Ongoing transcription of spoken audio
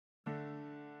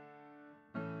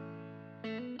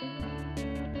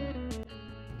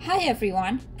Hi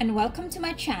everyone, and welcome to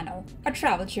my channel, A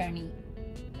Travel Journey.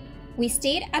 We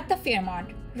stayed at the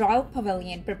Fairmont Royal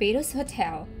Pavilion Barbados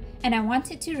Hotel, and I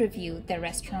wanted to review the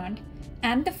restaurant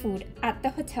and the food at the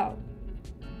hotel.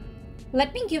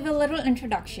 Let me give a little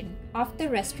introduction of the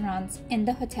restaurants in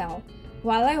the hotel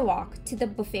while I walk to the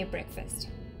buffet breakfast.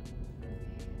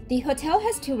 The hotel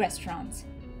has two restaurants,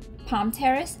 Palm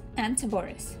Terrace and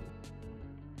Tiburon.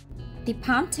 The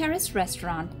Palm Terrace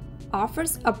restaurant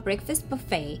offers a breakfast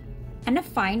buffet and a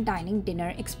fine dining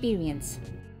dinner experience.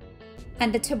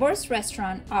 And the Tiburon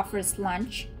restaurant offers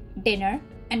lunch, dinner,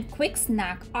 and quick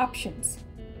snack options.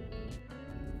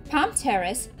 Palm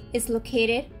Terrace is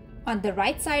located on the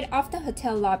right side of the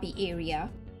hotel lobby area.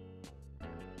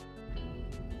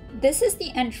 This is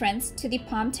the entrance to the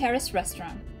Palm Terrace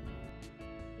restaurant.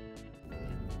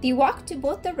 The walk to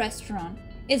both the restaurant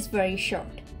is very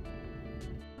short.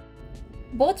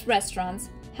 Both restaurants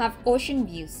have ocean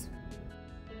views.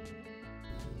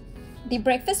 The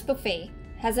breakfast buffet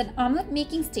has an omelette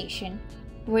making station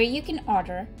where you can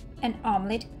order an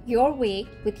omelette your way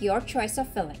with your choice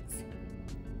of fillings.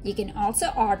 You can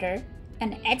also order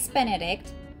an eggs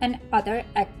benedict and other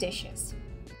egg dishes.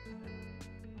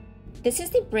 This is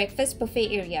the breakfast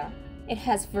buffet area. It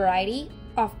has variety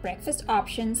of breakfast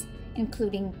options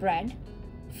including bread,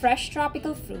 fresh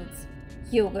tropical fruits,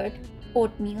 yogurt,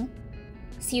 oatmeal,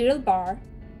 cereal bar,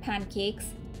 pancakes,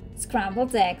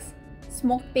 scrambled eggs,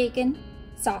 smoked bacon,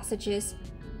 sausages,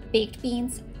 baked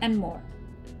beans, and more.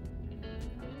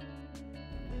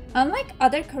 Unlike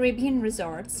other Caribbean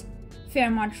resorts,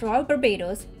 Fairmont Royal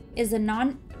Barbados is a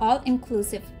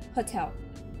non-all-inclusive hotel.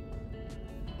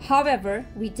 However,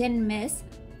 we didn't miss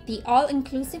the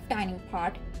all-inclusive dining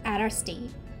part at our stay,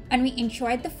 and we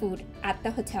enjoyed the food at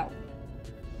the hotel.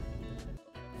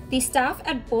 The staff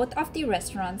at both of the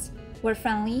restaurants were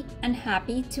friendly and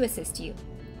happy to assist you.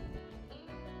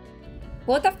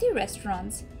 Both of the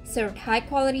restaurants served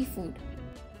high-quality food.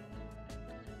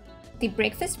 The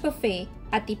breakfast buffet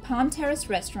at the Palm Terrace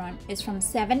restaurant is from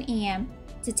 7 a.m.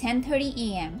 to 10:30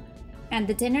 a.m. and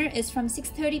the dinner is from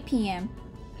 6:30 p.m.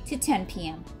 to 10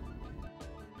 p.m.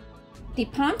 The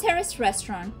Palm Terrace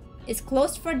restaurant is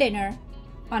closed for dinner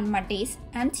on Mondays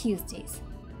and Tuesdays.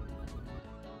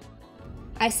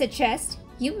 I suggest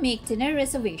you make dinner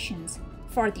reservations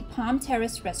for the Palm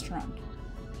Terrace restaurant.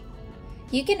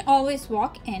 You can always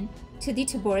walk in to the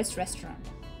Tiburon restaurant.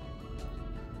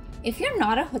 If you're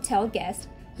not a hotel guest,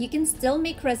 you can still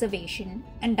make reservation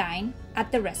and dine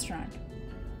at the restaurant.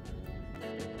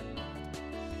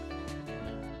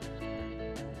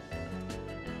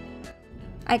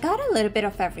 I got a little bit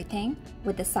of everything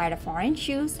with a side of orange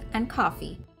juice and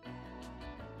coffee.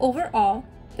 Overall,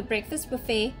 the breakfast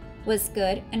buffet was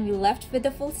good and we left with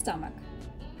a full stomach.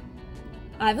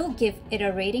 I will give it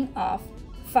a rating of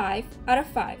 5 out of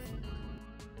 5.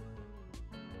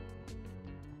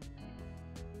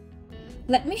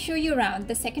 Let me show you around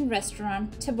the second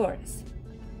restaurant, Tiburon.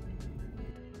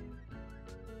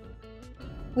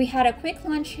 We had a quick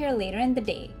lunch here later in the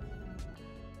day.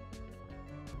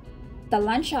 The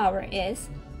lunch hour is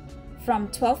from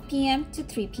 12 p.m. to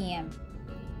 3 p.m.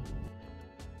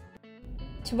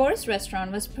 Tiburon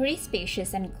restaurant was pretty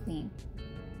spacious and clean.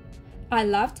 I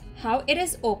loved how it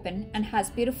is open and has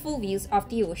beautiful views of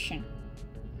the ocean.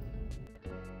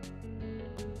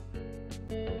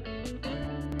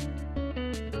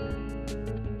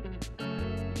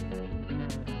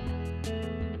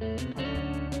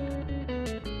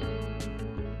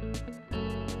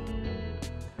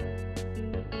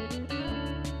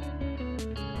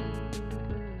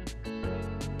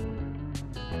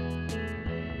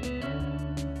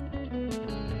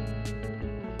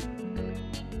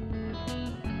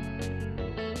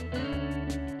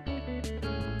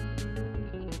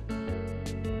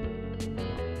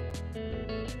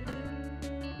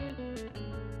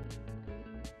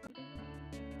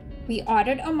 We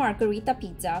ordered a margarita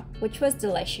pizza, which was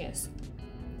delicious.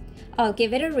 I'll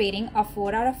give it a rating of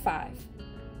 4 out of 5.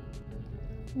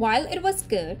 While it was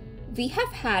good, we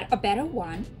have had a better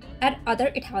one at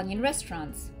other Italian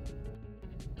restaurants.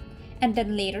 And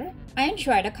then later, I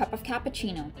enjoyed a cup of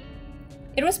cappuccino.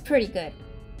 It was pretty good.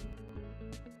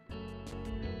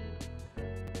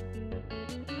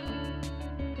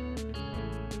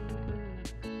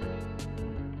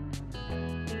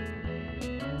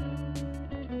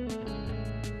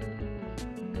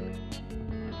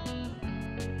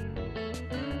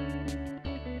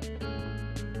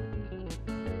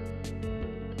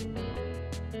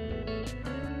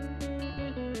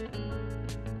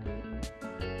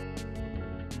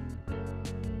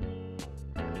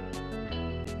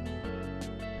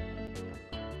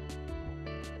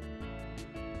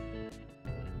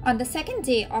 On the second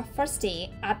day of our stay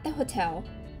at the hotel,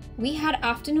 we had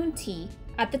afternoon tea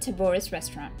at the Taboris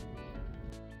restaurant.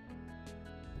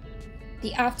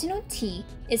 The afternoon tea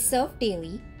is served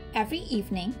daily every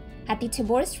evening at the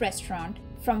Taboris restaurant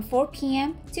from 4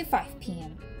 p.m. to 5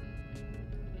 p.m.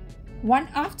 One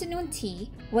afternoon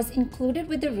tea was included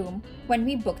with the room when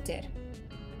we booked it.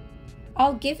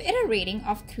 I'll give it a rating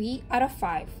of 3 out of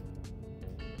 5.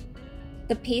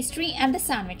 The pastry and the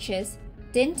sandwiches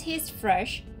didn't taste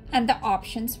fresh and the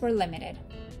options were limited.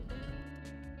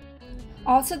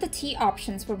 Also, the tea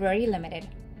options were very limited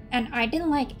and I didn't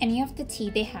like any of the tea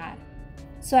they had,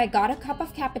 so I got a cup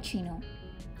of cappuccino,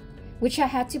 which I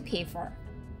had to pay for.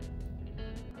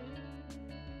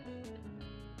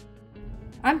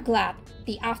 I'm glad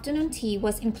the afternoon tea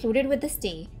was included with the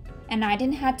stay and I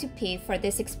didn't have to pay for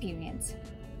this experience.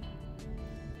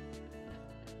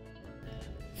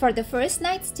 For the first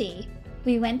night's stay,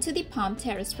 we went to the Palm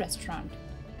Terrace restaurant.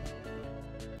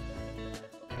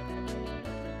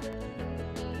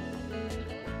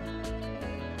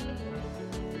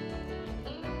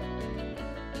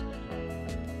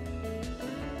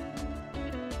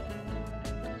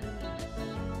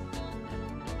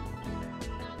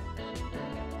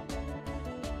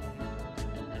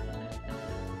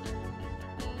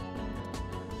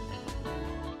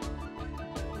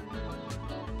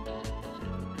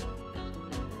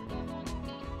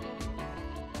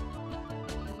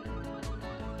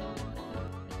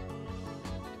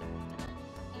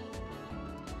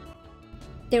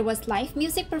 There was live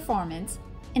music performance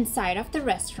inside of the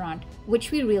restaurant,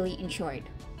 which we really enjoyed.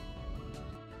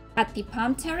 At the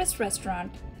Palm Terrace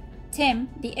restaurant, Tim,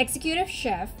 the executive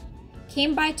chef,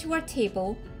 came by to our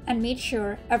table and made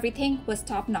sure everything was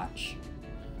top-notch.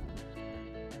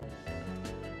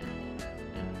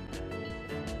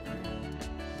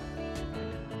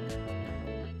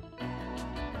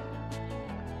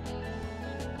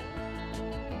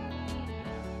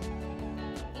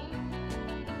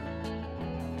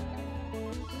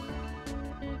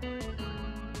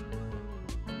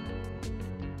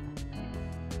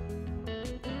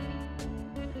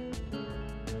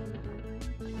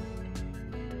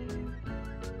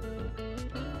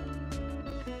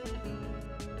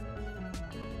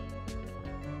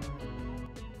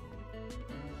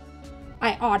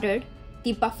 I ordered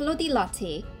the Buffalo di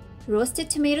Latte, roasted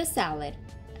tomato salad,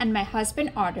 and my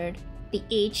husband ordered the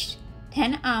aged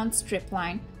 10-ounce strip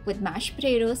line with mashed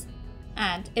potatoes,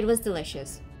 and it was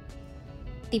delicious.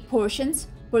 The portions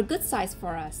were good size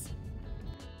for us.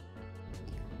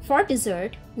 For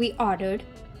dessert, we ordered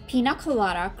pina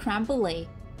colada creme brulee,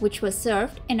 which was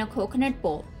served in a coconut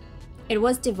bowl. It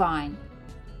was divine.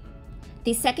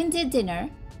 The second day dinner,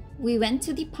 we went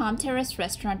to the Palm Terrace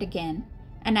restaurant again,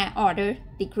 and I ordered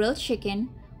the grilled chicken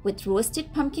with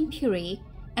roasted pumpkin puree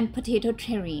and potato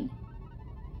terrine.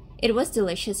 It was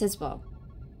delicious as well.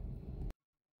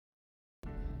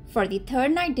 For the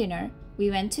third night dinner,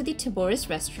 we went to the Taboris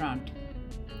restaurant.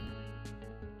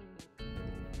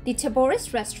 The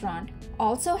Taboris restaurant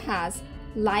also has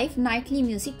live nightly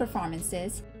music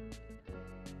performances.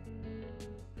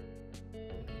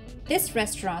 This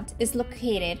restaurant is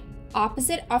located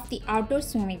opposite of the outdoor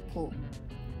swimming pool.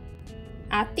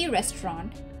 At the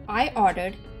restaurant, I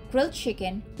ordered grilled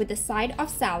chicken with a side of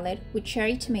salad with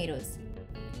cherry tomatoes.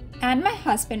 And my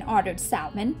husband ordered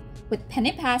salmon with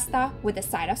penne pasta with a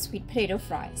side of sweet potato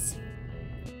fries.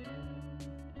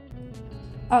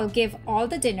 I'll give all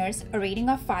the dinners a rating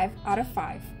of 5 out of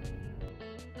 5.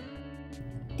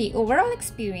 The overall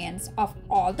experience of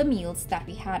all the meals that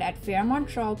we had at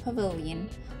Fairmont Royal Pavilion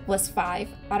was 5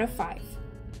 out of 5.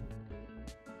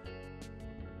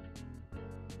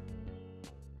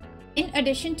 In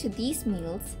addition to these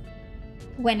meals,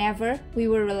 whenever we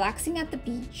were relaxing at the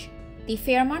beach, the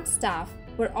Fairmont staff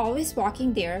were always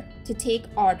walking there to take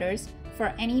orders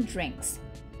for any drinks.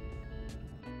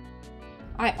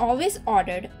 I always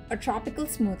ordered a tropical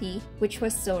smoothie, which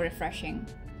was so refreshing.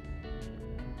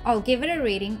 I'll give it a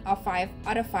rating of 5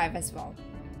 out of 5 as well.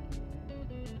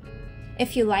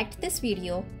 If you liked this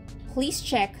video, please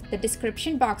check the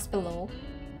description box below,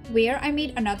 where I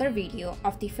made another video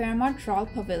of the Fairmont Royal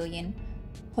Pavilion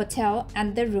Hotel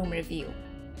and the room review.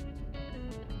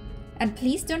 And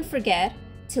please don't forget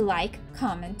to like,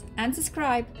 comment, and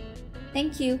subscribe.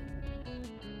 Thank you.